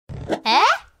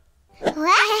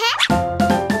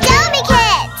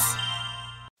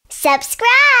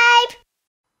Subscribe!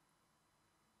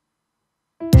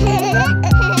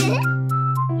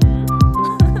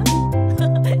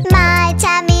 My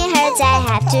tummy hurts, I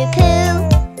have to poo.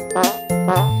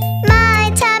 My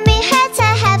tummy hurts,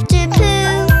 I have to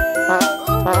poo.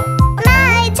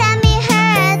 My tummy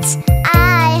hurts, I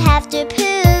have to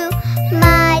poo.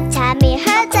 My tummy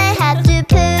hurts, I have to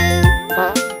poo.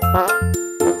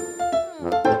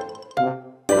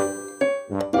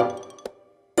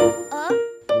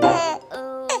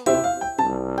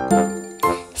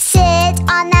 Sit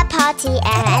on the potty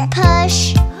and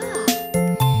push.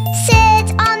 Sit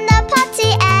on the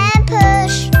potty and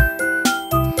push.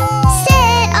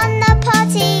 Sit on the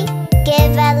potty,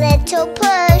 give a little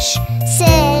push.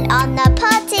 Sit on the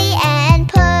potty and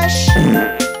push.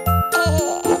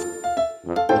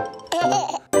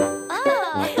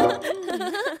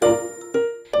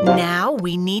 Now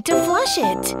we need to flush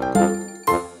it.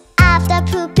 After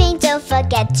pooping, don't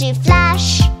forget to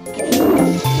flush.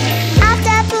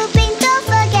 After pooping, don't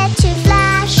forget to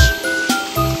flush.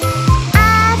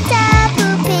 After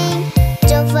pooping,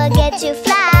 don't forget to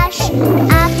flush.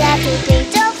 After pooping,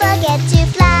 don't forget to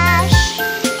flush.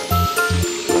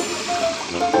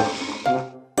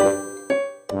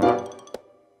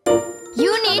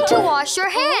 You need to wash your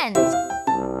hands.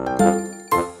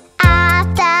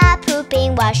 After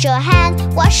pooping, wash your hands.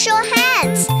 Wash your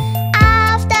hands.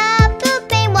 After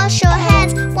pooping, wash your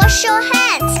hands. Wash your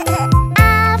hands.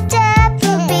 After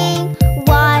pooping,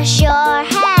 wash your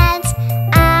hands.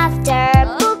 After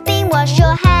pooping, wash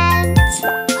your hands.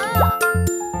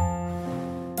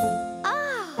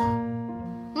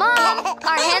 Mom,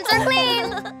 our hands are clean.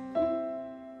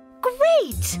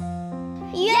 Great!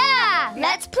 Yeah,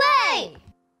 let's play.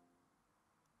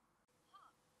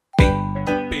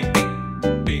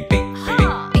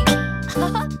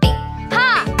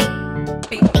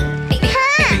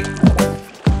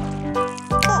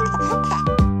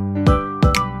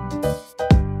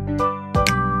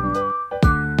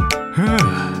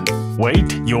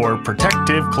 Wait your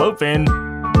protective clothing.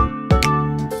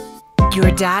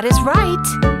 Your dad is right.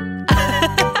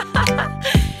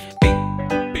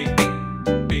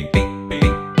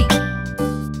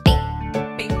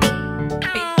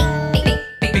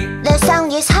 The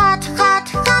sun is hot, hot,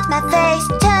 hot. My face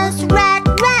turns red,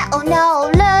 red. Oh no,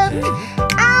 look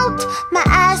out, my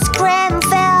ice cream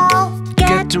fell.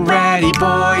 Get ready,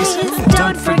 boys.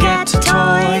 Don't forget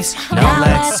toys. Now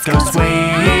let's go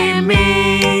swimming.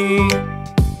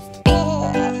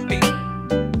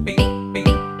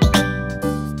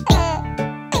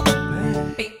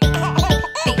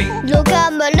 Look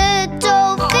at my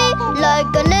little feet,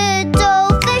 like a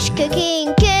little fish,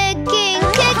 kicking, kicking,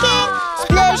 kicking.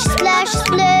 Splish, splash,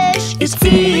 splish. It's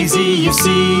easy, you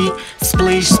see.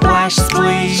 Splish, splash,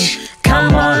 splish.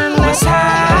 Come on, let's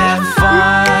have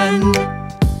fun.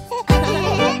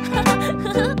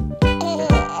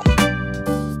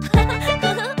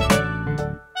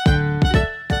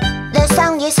 The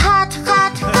sun is hot,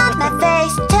 hot, hot. My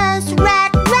face turns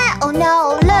red, red. Oh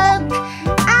no, look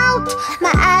out,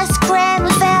 my ice cream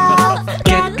fell.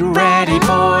 Get ready,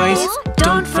 boys.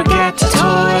 Don't forget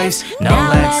toys. Now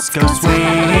let's go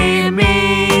swimming.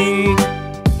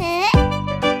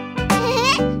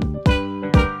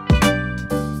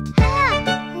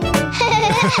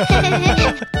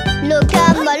 Look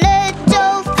at my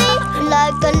little feet,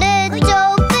 like a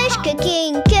little fish,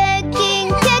 kicking,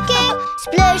 kicking, kicking.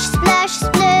 Splish, splash,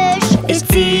 splish. It's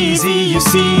easy, you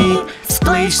see.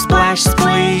 Splish, splash,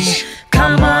 splish.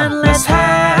 Come on, let's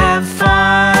have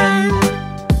fun.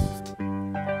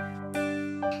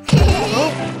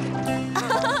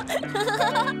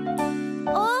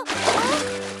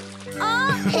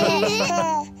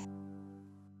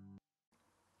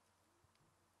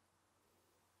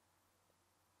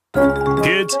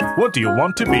 Kids, what do you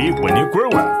want to be when you grow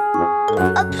up?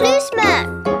 A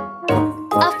policeman.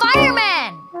 A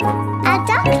fireman. A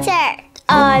doctor.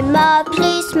 I'm a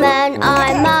policeman,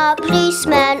 I'm a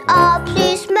policeman, a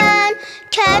policeman.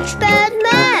 Catch bad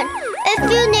man.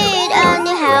 If you need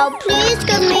any help, please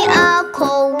give me a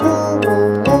call. Woo,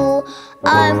 woo, woo.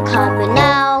 I'm coming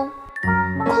now.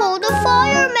 Call the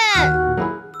fireman.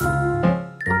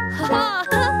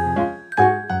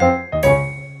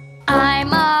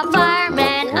 I'm a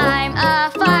fireman, I'm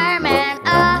a fireman,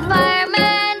 a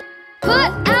fireman.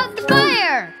 Put out the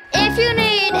fire. If you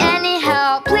need any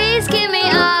help, please give me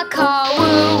a call.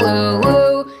 Woo, woo,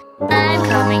 woo. I'm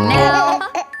coming now.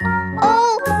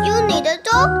 Oh, you need a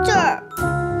doctor.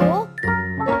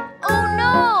 Oh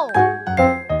no!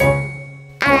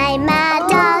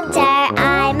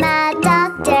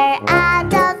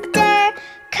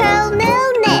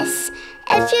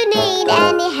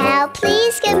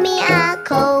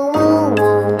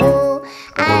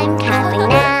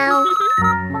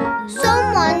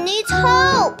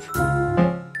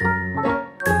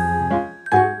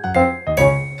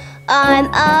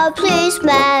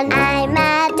 policeman. I'm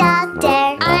a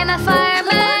doctor. I'm a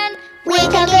fireman. We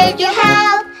can give you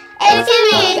help. If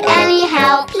you need any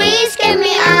help, please give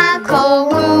me a call.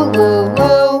 Woo, woo,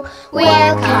 woo.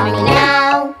 We're coming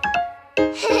now.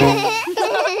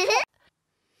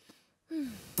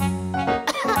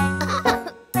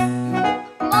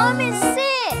 Mom is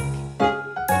sick.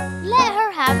 Let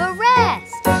her have a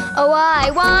rest. Oh,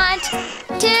 I want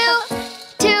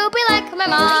to be like my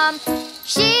mom.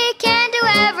 She can do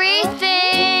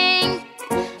everything.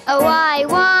 Oh, I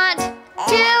want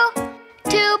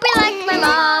to be like my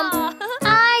mom.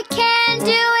 I can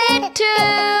do it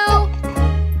too.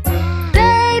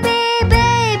 Baby,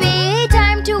 baby,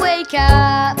 time to wake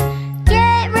up.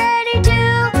 Get ready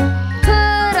to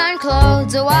put on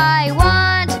clothes. Oh, I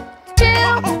want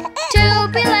to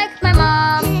be like my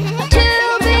mom.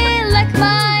 To be like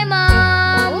my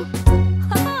mom.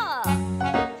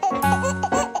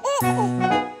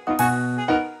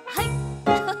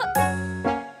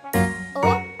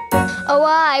 Oh,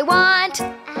 I want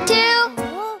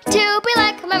to be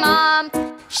like my mom.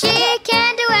 She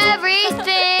can do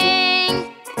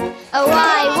everything. Oh,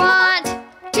 I want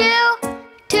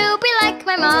to be like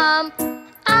my mom.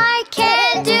 I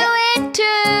can do it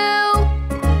too.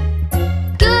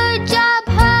 Good job,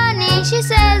 honey, she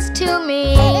says to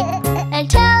me, and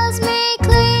tells me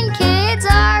clean kids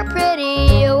are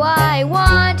pretty. Oh, I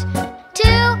want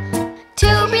to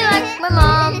be like my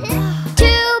mom.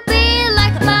 To be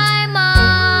like my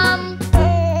mom.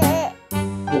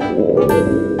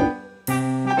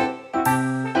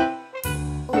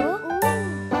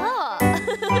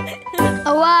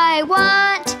 Oh, I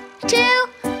want to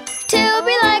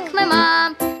be like my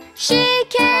mom. She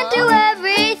can do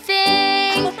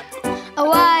everything.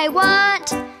 Oh, I want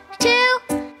to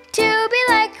be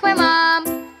like my mom.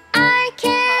 I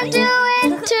can do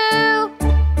it too.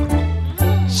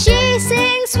 She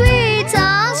sings sweet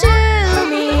songs to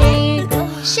me.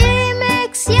 She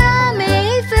makes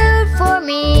yummy food for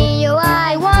me. Oh,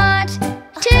 I want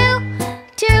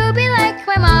to be like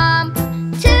my mom.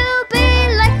 To be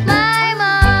like my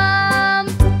mom.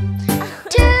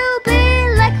 To be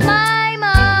like my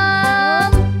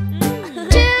mom.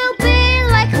 To be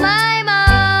like my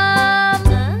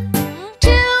mom.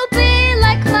 To be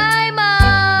like my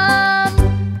mom.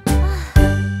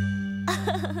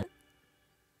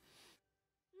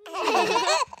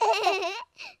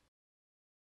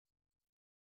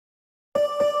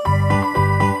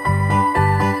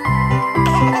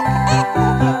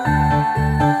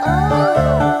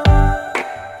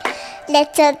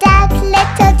 Little duck,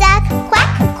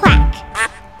 quack, quack.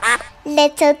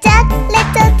 Little duck,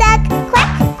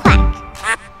 quack, quack.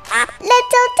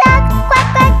 Little duck, quack,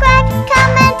 quack, quack.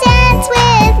 Come and dance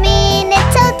with me.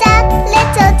 Little duck,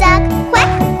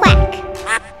 quack, quack.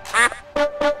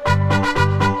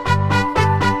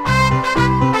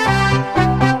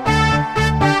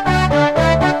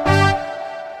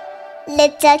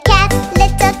 Little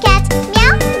cat,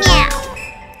 meow, meow.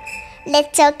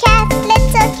 Little cat,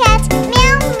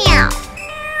 meow, meow.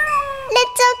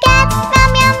 Little cat,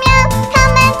 meow, meow, meow.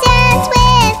 Come and dance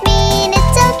with me.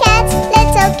 Little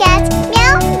cat,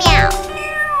 meow, meow.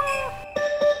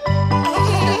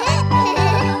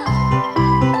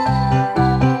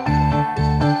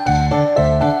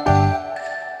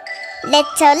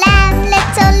 Little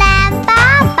lamb, ba,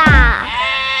 ba.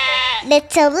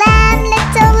 Little lamb,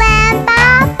 ba,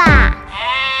 ba.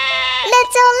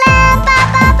 Little lamb, ba,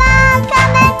 ba, ba.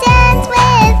 Come and dance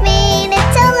with me.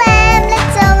 Little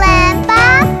lamb, ba,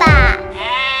 ba.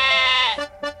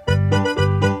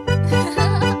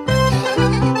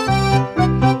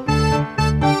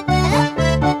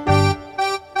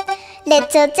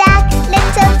 Little duck,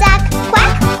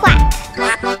 quack, quack.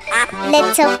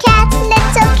 Little cat,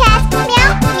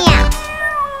 meow, meow.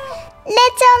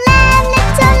 Little lamb,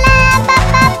 ba,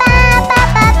 ba, ba, ba,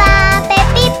 ba, ba.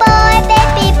 Baby boy,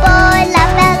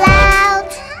 laugh out loud.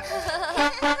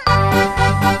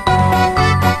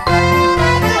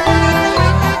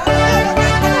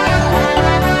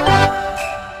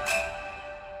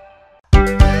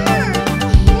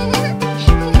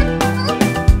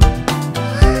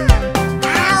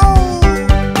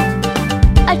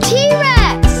 A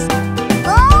T-Rex.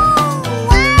 Oh,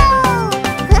 wow.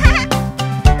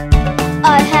 I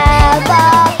have a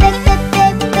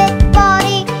big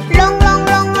body,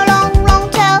 long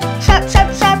tail,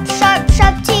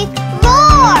 sharp teeth,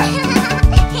 roar!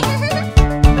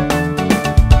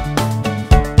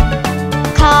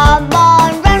 Come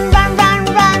on, run,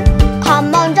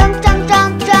 come on, jump,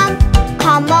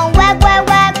 come on, wag,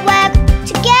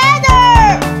 together!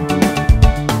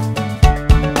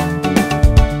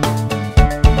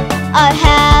 I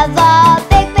have a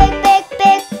big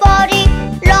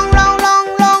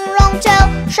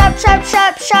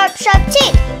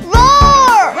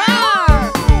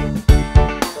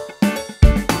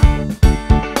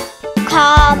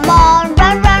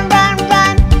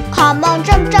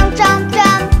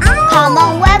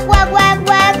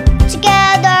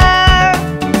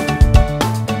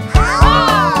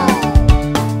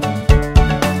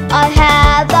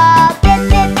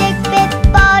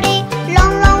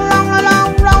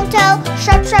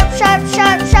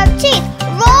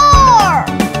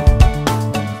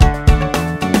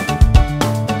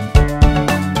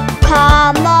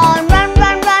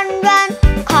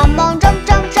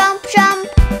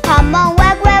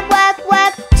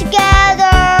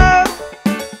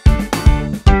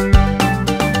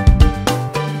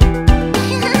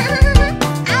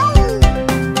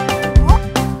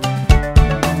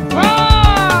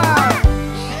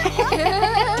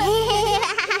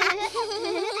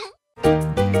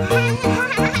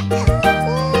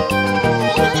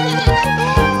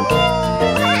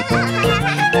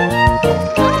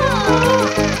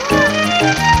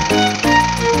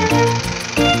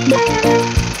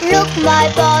my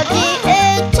body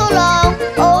is so long.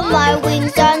 All my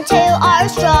wings and tail are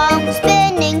strong.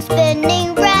 Spinning, spinning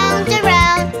round and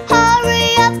round. Hurry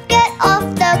up, get off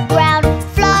the ground.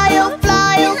 Fly, oh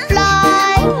fly, oh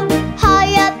fly.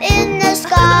 High up in the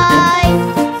sky.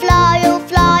 Fly, oh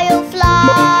fly, oh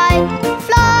fly.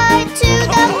 Fly to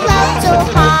the clouds so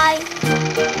high.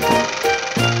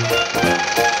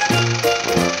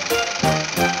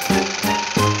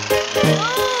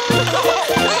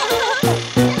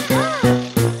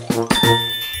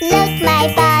 Look, my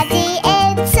body,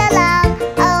 it's so long.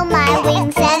 Oh, my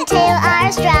wings and tail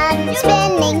are strong.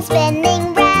 Spinning,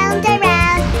 spinning round and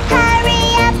round. Hurry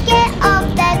up, get off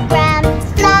the ground.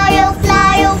 Fly, oh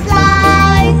fly, oh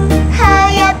fly.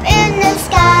 High up in the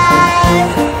sky.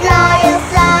 Fly, oh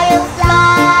fly, oh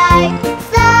fly.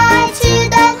 Fly to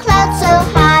the clouds so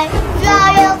high.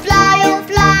 Fly, oh fly, oh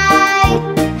fly.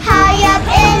 High up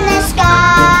in the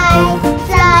sky.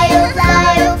 Fly, oh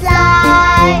fly, oh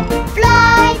fly.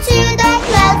 Fly to the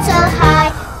clouds so high.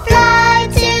 Fly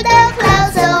to the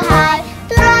clouds so high.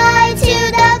 Fly to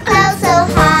the clouds so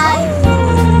high.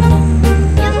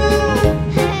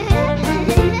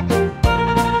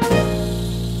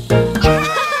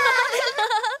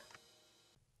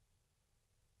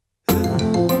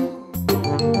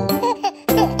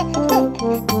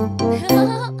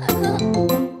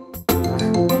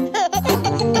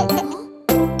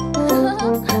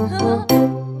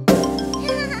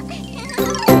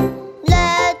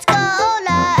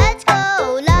 Let's go,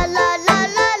 la la la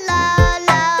la la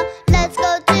la. Let's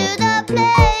go to the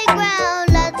playground,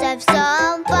 let's have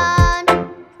some fun.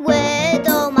 With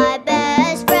all my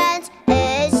best friends,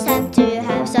 it's time to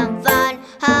have some fun.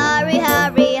 Hurry,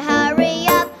 hurry, hurry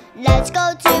up, let's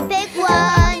go to pick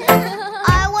one.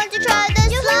 I want to try the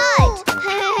slide.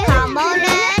 Come on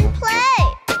and play.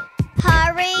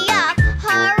 Hurry up,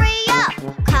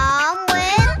 come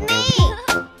with me.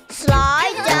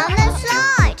 Slide down the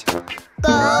slide.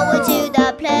 Going to the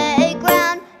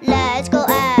playground. Let's go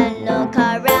and look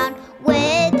around.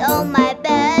 With all my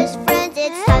best friends,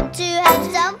 it's time to have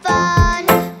some fun.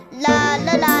 La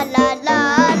la la la la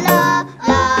la.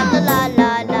 La la la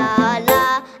la la la.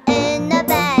 In the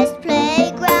best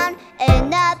playground. In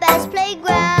the best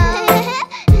playground.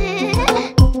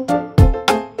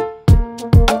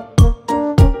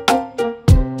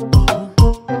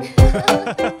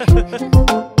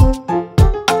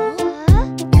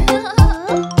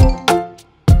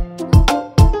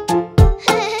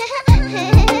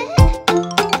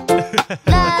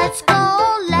 Let's go,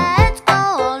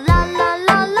 la la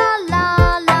la la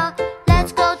la la.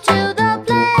 Let's go to the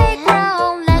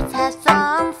playground, let's have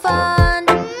some fun.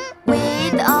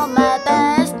 With all my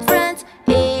best friends,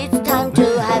 it's time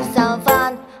to have some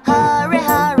fun. Hurry,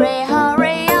 hurry,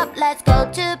 hurry up, let's go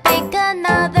to pick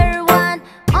another one.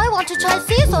 I want to try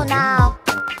seesaw now.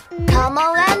 Come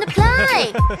on and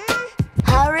play.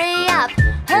 Hurry up,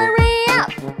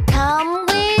 come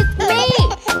with me.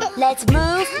 Let's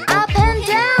move up and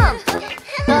down.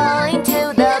 Going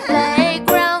to the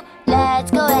playground.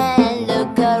 Let's go and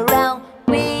look around.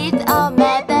 With all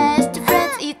my best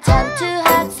friends, it's time to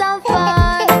have some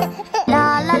fun.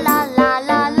 La la la la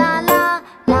la la la.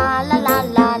 La la la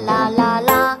la la la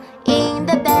la. In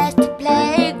the best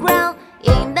playground.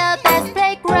 In the best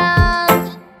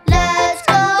playground. Let's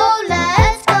go, la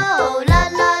la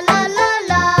la la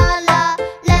la la.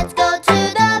 Let's go to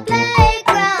the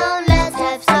playground. Let's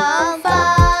have some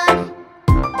fun.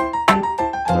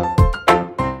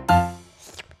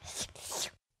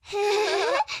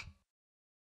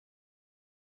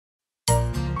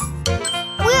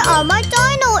 Where are my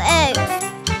dino eggs?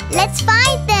 Let's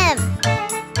find them.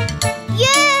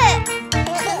 Yeah!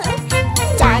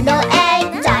 Dino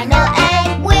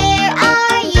egg, where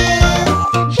are you?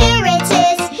 Here it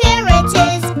is,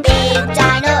 big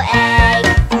dino egg.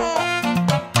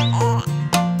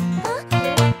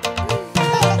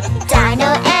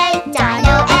 Dino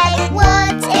egg,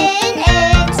 what's in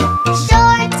it?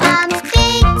 Short arms,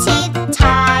 big teeth,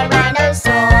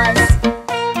 tyrannosaurs.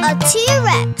 A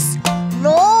T-Rex,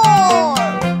 roar.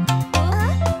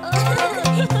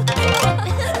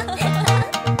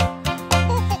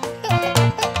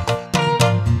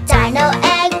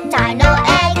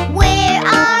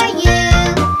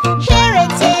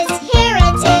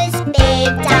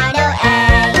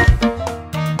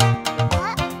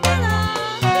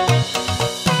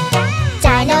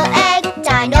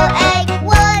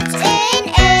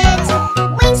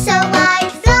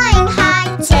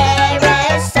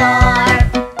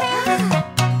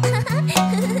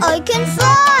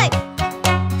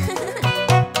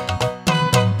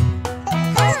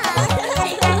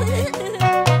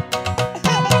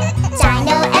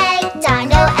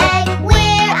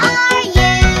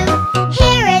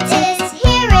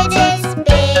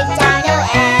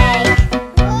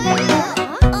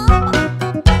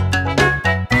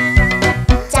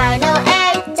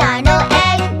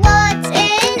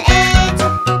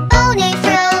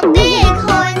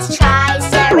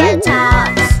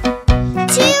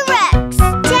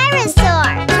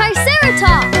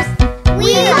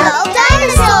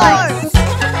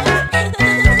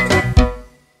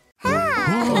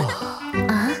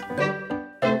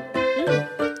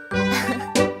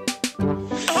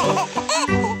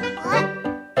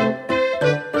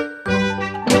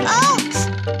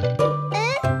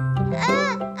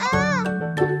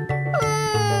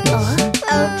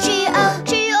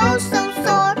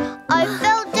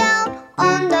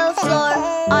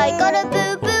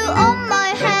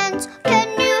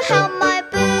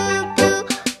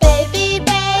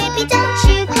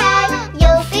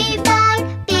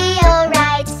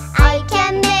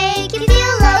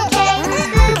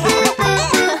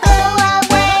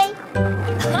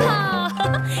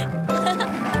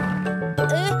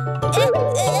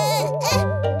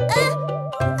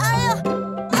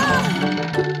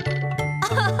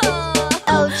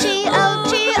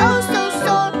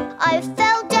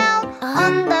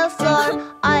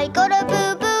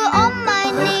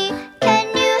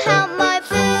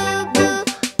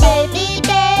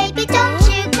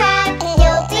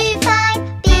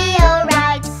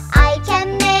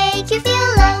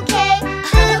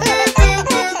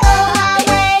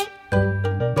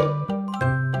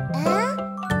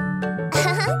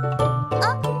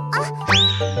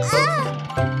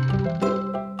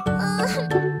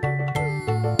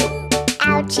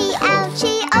 Ouchie,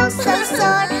 ouchie, oh so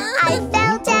sore. I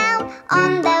fell down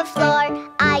on the floor.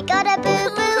 I got a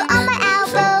boo-boo on my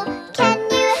elbow. Can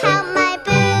you help my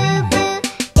boo-boo?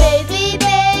 Baby,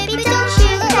 baby, don't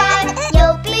you cry.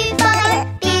 You'll be fine,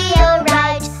 be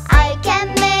alright. I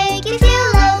can make you feel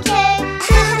okay.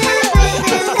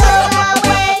 Boo-boo, go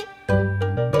away.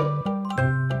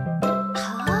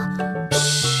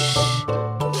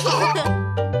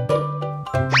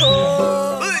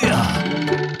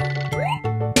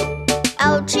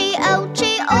 Ouchie,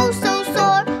 ouchie, oh so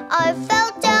sore. I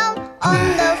fell down on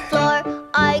the floor.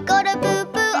 I got a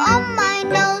boo-boo on my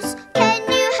nose. Can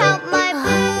you help my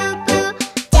boo-boo?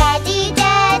 Daddy,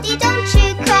 daddy, don't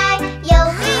you cry.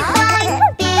 You'll be fine,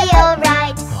 be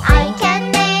alright. I can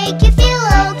make you feel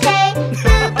okay.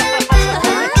 Boo-boo,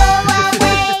 boo-boo, go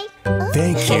away.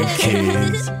 Thank you,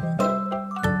 kids.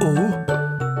 Oh.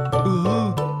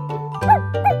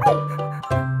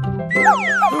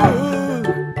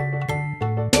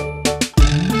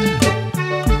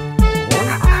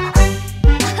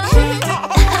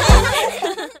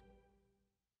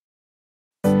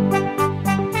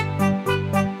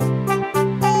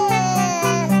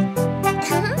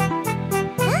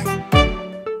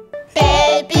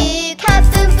 Baby cat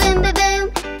boom boom boom boom.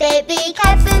 Baby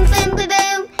cat boom boom boom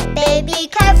boom. Baby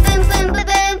cat boom boom boom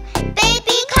boom.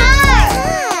 Baby car.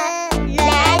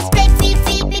 Let's play beep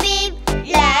beep beep beep.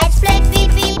 Let's play beep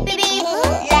beep beep beep.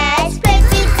 Let's play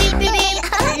beep beep beep beep.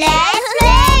 Let's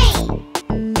play.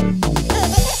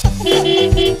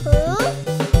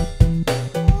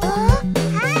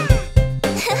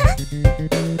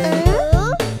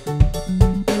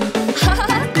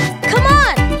 Come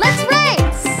on, let's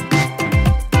race!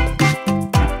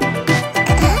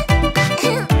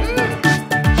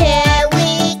 Here we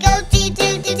go dee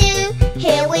doo doo doo.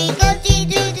 Here we go dee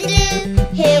doo doo doo.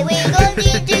 Here we go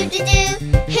dee doo doo doo.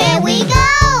 Here we go.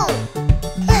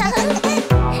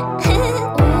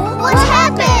 What's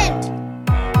happened?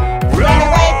 Run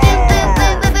away, boom boom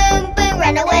boom boom boom boom.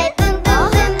 Run away, boom boom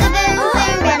boom boom boom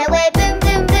boom. Run away, boom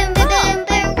boom boom boom boom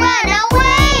boom. Run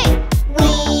away.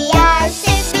 We are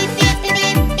safe, beep beep beep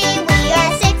beep beep. We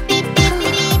are safe, beep beep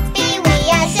beep beep beep. We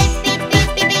are safe, beep beep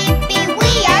beep beep beep.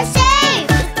 We are safe.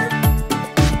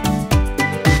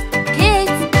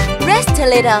 Kids, rest a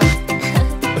little.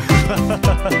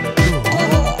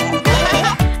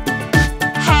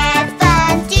 Have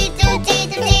fun, dee doo dee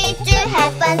doo dee doo.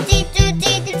 Have fun, dee doo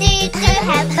dee doo dee doo.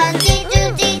 Have fun, dee doo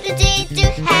dee doo dee doo.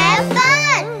 Have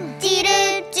fun, dee doo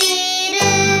dee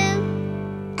doo.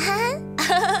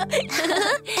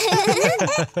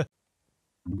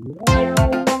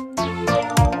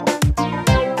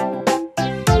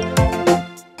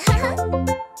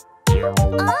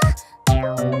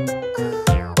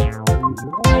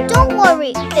 Don't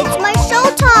worry, it's my show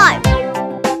time.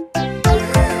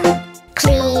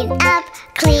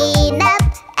 Clean up,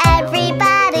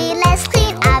 everybody, let's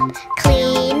clean up.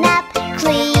 Clean up,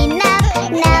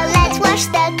 now let's wash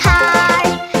the car.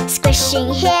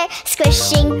 Squishing here,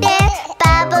 squishing there,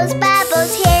 bubbles,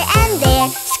 bubbles here and there.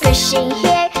 Squishing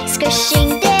here,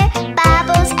 squishing there,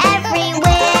 bubbles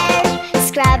everywhere.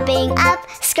 Scrubbing up,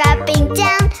 scrubbing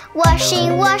down,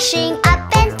 washing, washing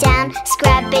up and down.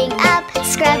 Scrubbing up,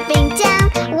 scrubbing down,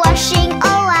 washing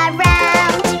all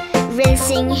around.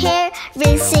 Rinsing here,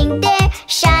 rinsing there,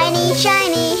 shiny,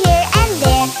 shiny here and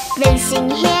there. Rinsing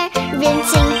here,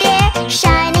 rinsing there,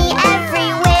 shiny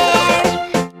everywhere.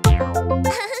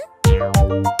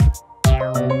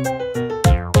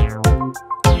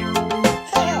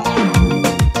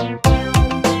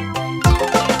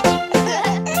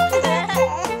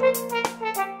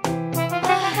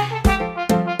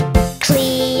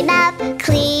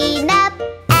 Clean up,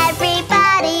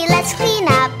 everybody, let's clean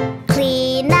up.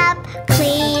 Clean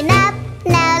up,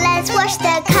 now let's wash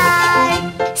the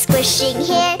car. Squishing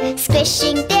here,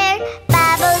 squishing there,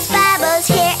 bubbles, bubbles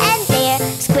here and there.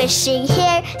 Squishing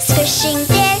here, squishing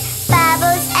there,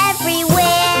 bubbles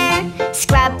everywhere.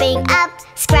 Scrubbing up,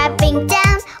 scrubbing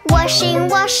down, washing,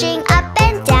 washing up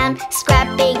and down.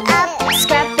 Scrubbing up,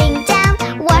 scrubbing down,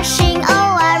 washing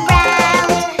all around.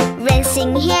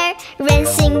 Rinsing here,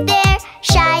 rinsing there,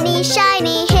 shiny,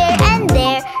 shiny here and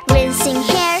there. Rinsing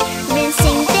here,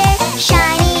 rinsing there,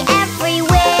 shiny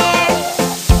everywhere.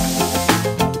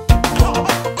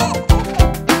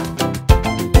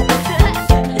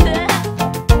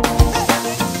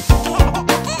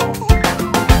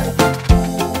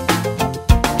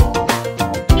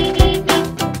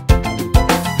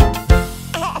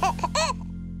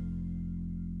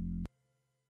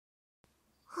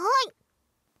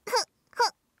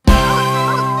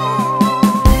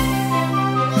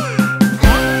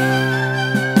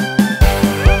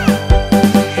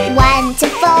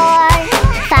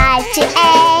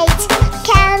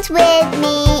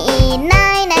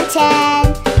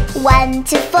 1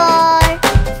 to 4,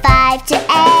 5 to 8.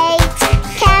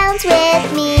 Count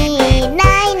with me, 9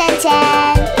 and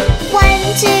 10.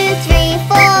 1, 2, 3,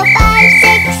 4, 5,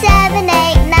 6, 7,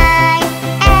 8, 9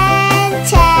 and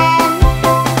 10.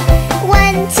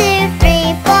 1, 2,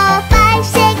 3, 4, 5,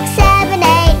 6, 7,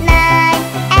 8, 9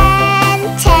 and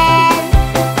 10.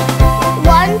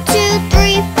 1, 2,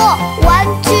 3, 4.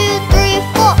 1, 2, 3,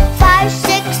 4, 5,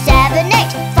 6, 7, 8.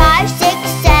 5, 6,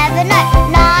 7, 8,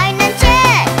 9 and 10.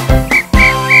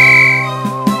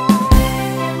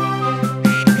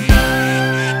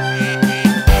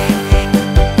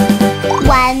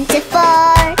 1 to 4,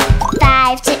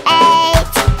 5 to 8.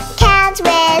 Count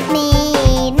with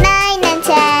me, 9 and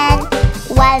 10.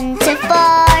 1 to 4,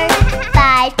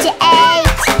 5 to 8.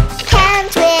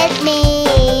 Count with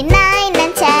me, 9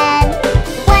 and 10.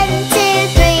 1, 2,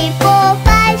 3, 4,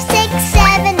 5, 6,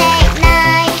 7, 8,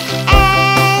 9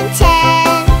 and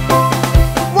 10.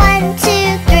 1,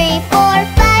 2, 3, 4,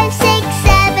 5, 6,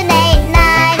 7, 8,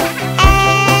 9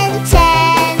 and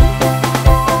 10.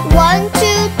 1,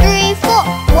 2, 3, 4.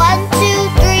 1, 2,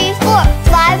 3, 4,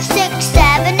 5, 6,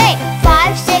 7, 8.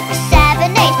 5, 6,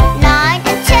 7, 8, 9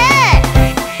 and 10.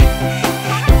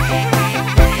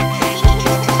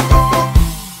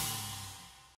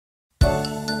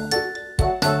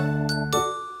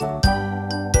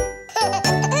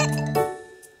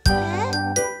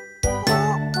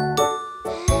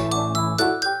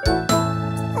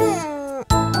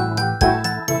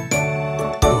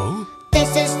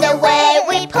 This is the way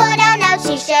we put on our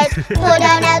t-shirts, put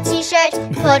on our t-shirts,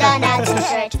 put on our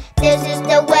t-shirts. This is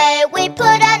the way we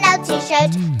put on our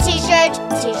t-shirts, t-shirt,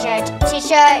 t-shirt,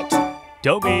 t-shirt.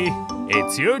 Domi,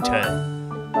 it's your turn.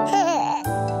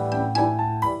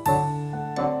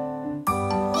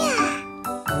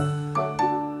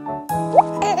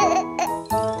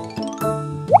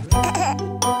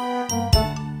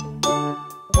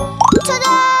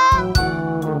 Ta-da!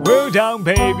 Well done,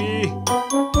 baby.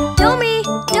 Domi,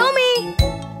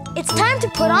 it's time to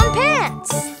put on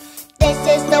pants. This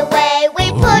is the way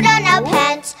we put on our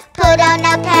pants, put on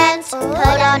our pants,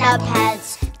 put on our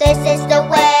pants. This is the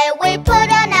way we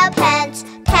put on our pants,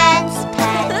 pants,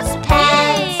 pants,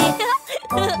 pants.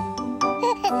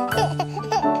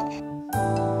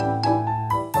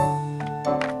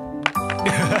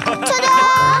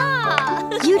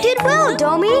 Ta-da! You did well,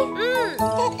 Domi.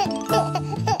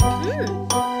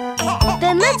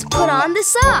 Then let's put on the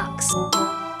socks.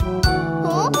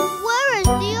 Huh? Where is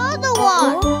the other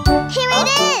one? Here it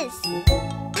is!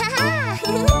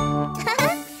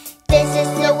 This is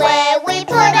the way we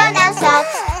put on our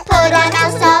socks, put on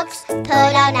our socks,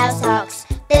 put on our socks.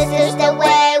 This is the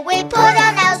way we put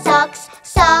on our socks,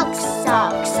 socks,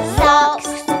 socks, socks.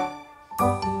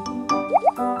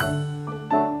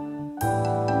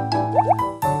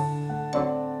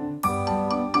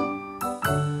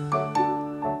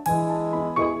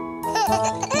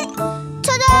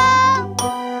 Ta-da!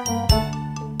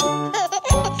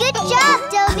 Good job,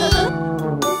 Domi!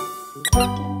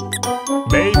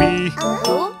 Baby,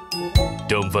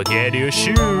 don't forget your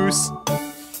shoes.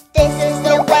 This is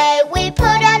the way we put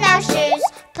on our shoes,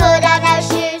 put on our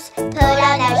shoes, put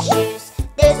on our shoes.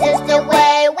 This is the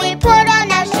way we put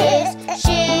on our shoes,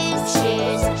 shoes,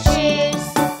 shoes, shoes.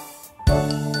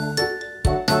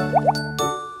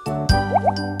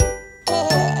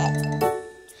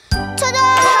 Ta-da!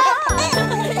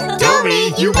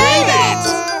 Domi, you made it!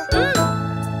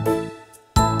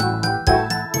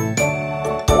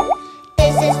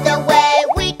 This is the way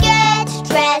we get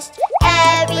dressed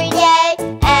every day,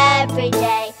 every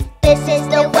day. This is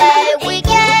the way we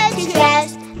get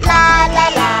dressed. La la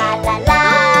la la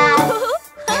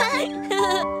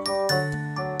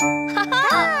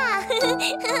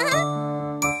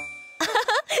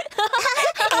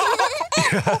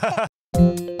la.